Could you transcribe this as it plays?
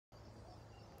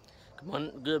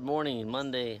Good morning,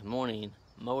 Monday morning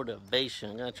motivation.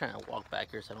 I'm going to try and walk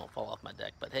back here so I don't fall off my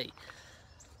deck. But hey,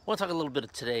 I want to talk a little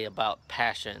bit today about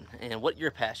passion and what your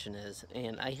passion is.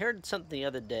 And I heard something the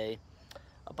other day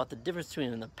about the difference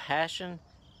between a passion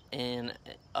and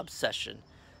obsession.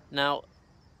 Now,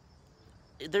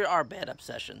 there are bad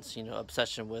obsessions,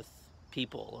 obsession with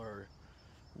people or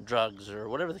drugs or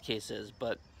whatever the case is.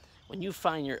 But when you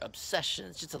find your obsession,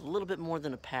 it's just a little bit more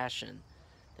than a passion.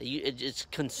 It's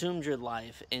consumed your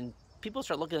life, and people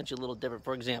start looking at you a little different.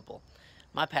 For example,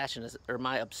 my passion is, or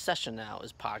my obsession now,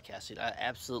 is podcasting. I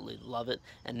absolutely love it,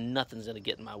 and nothing's going to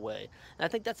get in my way. And I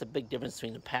think that's a big difference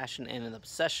between a passion and an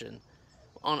obsession.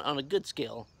 On a good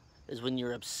scale, is when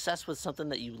you're obsessed with something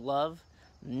that you love,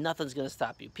 nothing's going to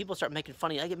stop you. People start making fun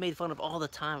of you. I get made fun of all the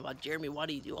time about, Jeremy, why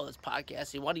do you do all this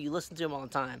podcasting? Why do you listen to them all the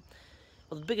time?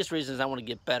 Well, the biggest reason is I want to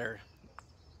get better.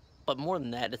 But more than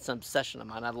that, it's an obsession of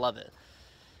mine. I love it.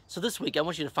 So this week, I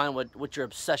want you to find what your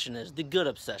obsession is, the good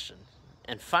obsession,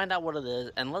 and find out what it is,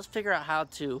 and let's figure out how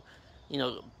to,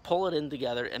 pull it in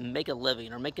together and make a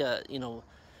living or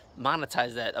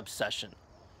monetize that obsession.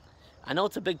 I know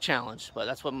it's a big challenge, but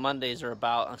that's what Mondays are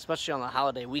about, especially on the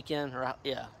holiday weekend, or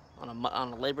on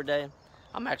a Labor Day.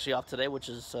 I'm actually off today, which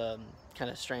is kind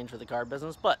of strange for the car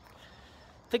business, but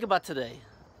think about today.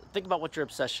 Think about what your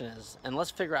obsession is, and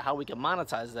let's figure out how we can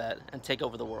monetize that and take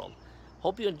over the world.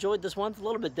 Hope you enjoyed this one. It's a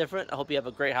little bit different. I hope you have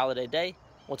a great holiday day.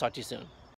 We'll talk to you soon.